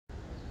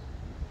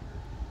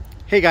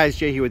Hey guys,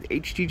 Jay here with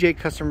HTJ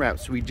Custom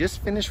Wraps. So we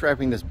just finished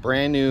wrapping this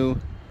brand new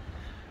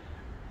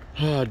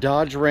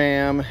Dodge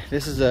Ram.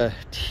 This is a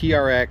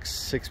TRX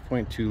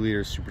 6.2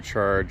 liter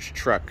supercharged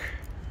truck.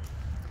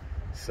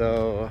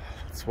 So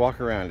let's walk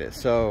around it.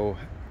 So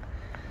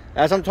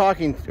as I'm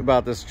talking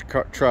about this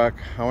truck,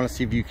 I want to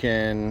see if you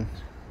can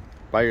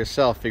by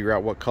yourself figure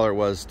out what color it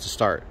was to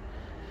start.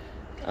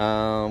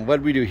 What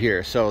did we do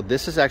here? So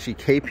this is actually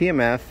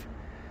kpmf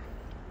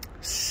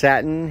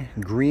Satin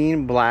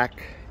Green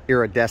Black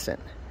Irrodecent.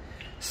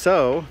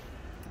 So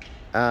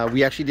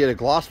we actually did a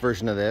gloss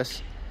version of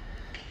this,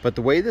 but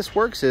the way this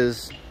works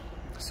is,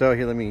 so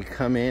here, let me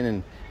come in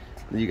and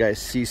you guys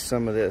see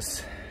some of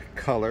this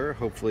color.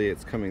 Hopefully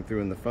it's coming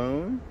through in the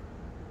phone.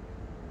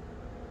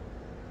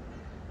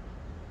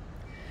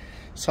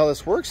 So how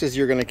this works is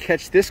you're going to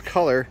catch this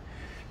color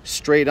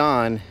straight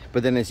on,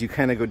 but then as you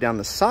kind of go down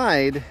the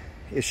side,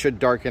 it should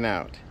darken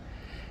out.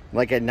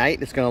 Like at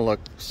night, it's going to look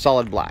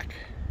solid black.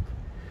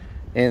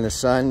 And in the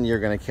sun, you're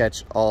going to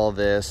catch all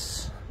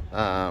this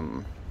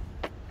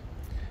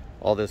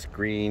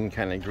green,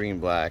 kind of green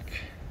black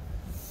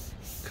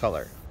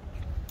color.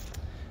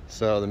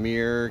 So the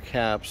mirror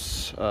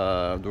caps,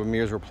 the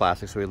mirrors were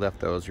plastic, so we left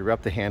those. We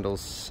wrapped the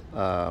handles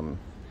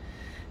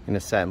in a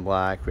satin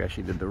black. We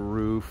actually did the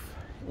roof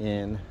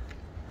in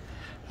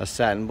a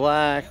satin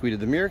black. We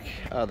did the mirror,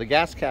 the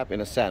gas cap in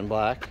a satin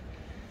black.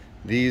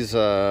 These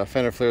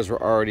fender flares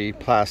were already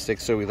plastic,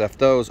 so we left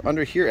those.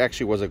 Under here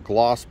actually was a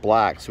gloss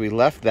black, so we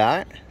left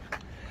that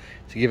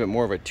to give it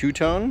more of a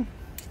two-tone.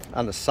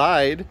 On the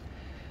side,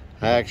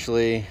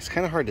 it's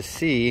kind of hard to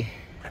see,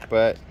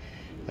 but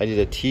I did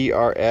a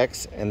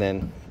TRX and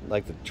then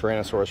like the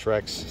Tyrannosaurus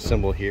Rex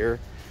symbol here.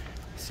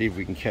 See if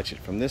we can catch it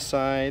from this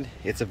side.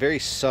 It's a very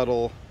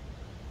subtle,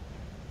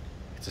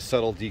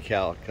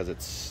 decal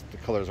because the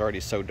color is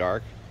already so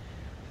dark.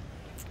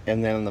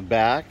 And then on the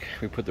back,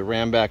 we put the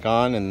Ram back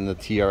on and the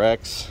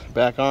TRX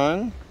back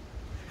on.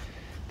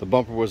 The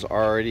bumper was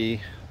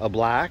already a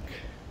black.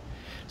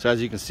 So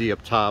as you can see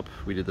up top,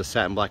 we did the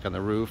satin black on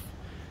the roof.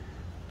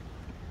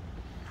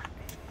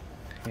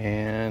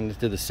 And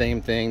did the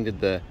same thing, did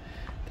the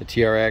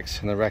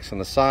TRX and the Rex on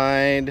the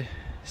side.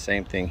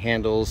 Same thing,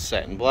 handles,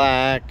 satin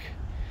black.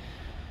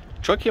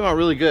 Truck came out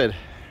really good.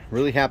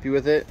 Really happy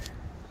with it.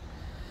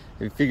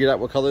 Have you figured out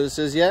what color this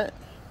is yet?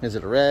 Is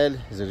it a red?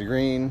 Is it a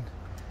green?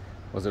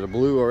 Was it a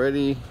blue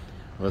already?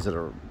 Was it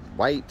a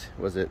white?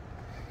 Was it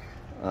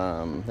that,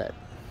 I don't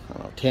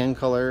know, tan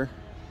color?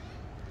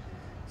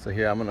 So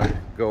here I'm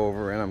gonna go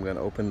over and I'm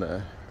gonna open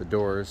the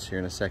doors here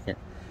in a second.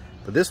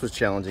 But this was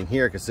challenging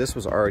here because this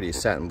was already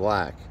satin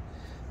black.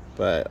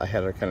 But I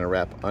had to kind of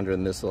wrap under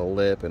in this little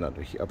lip and up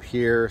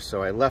here.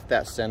 So I left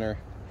that center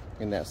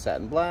in that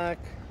satin black.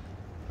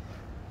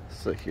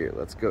 So here,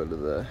 let's go to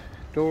the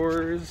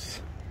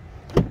doors.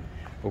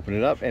 Open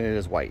it up and it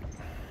is white.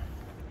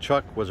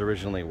 Truck was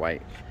originally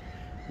white.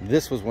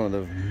 This was one of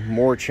the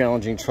more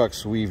challenging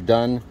trucks we've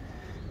done,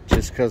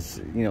 just because,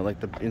 you know,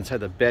 like the inside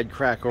the bed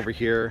crack over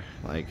here,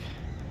 like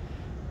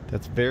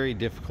that's very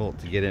difficult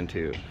to get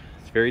into.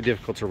 It's very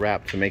difficult to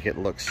wrap to make it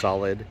look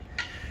solid.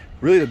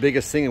 Really the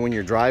biggest thing when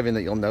you're driving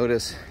that you'll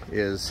notice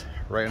is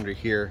right under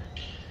here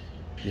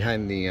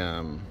behind the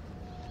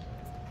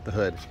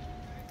hood,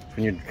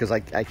 because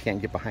I can't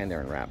get behind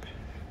there and wrap.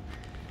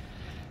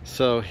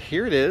 So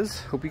here it is.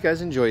 Hope you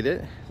guys enjoyed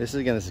it. This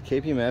is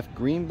kpmf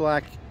Green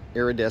Black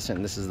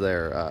Irrodecent. This is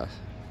their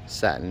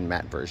satin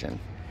matte version.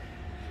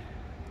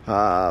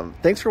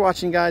 Thanks for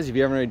watching, guys. If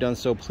you haven't already done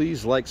so,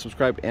 please like,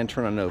 subscribe, and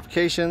turn on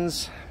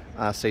notifications.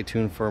 Stay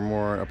tuned for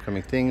more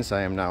upcoming things.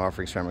 I am now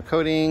offering ceramic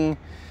coating,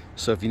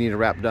 so if you need a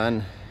wrap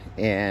done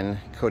and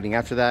coating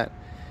after that,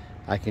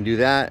 I can do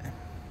that.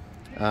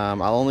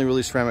 I'll only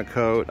really ceramic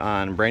coat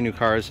on brand new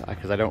cars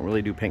because I don't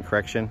really do paint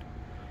correction.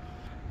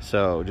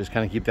 So just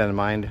kind of keep that in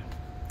mind.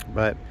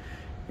 But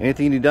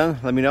anything you need done,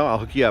 let me know. I'll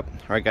hook you up.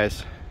 All right,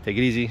 guys, take it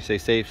easy, stay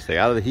safe, stay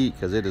out of the heat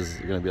because it is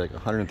going to be like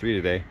 103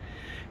 today.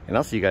 And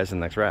I'll see you guys in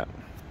the next wrap.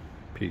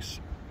 Peace.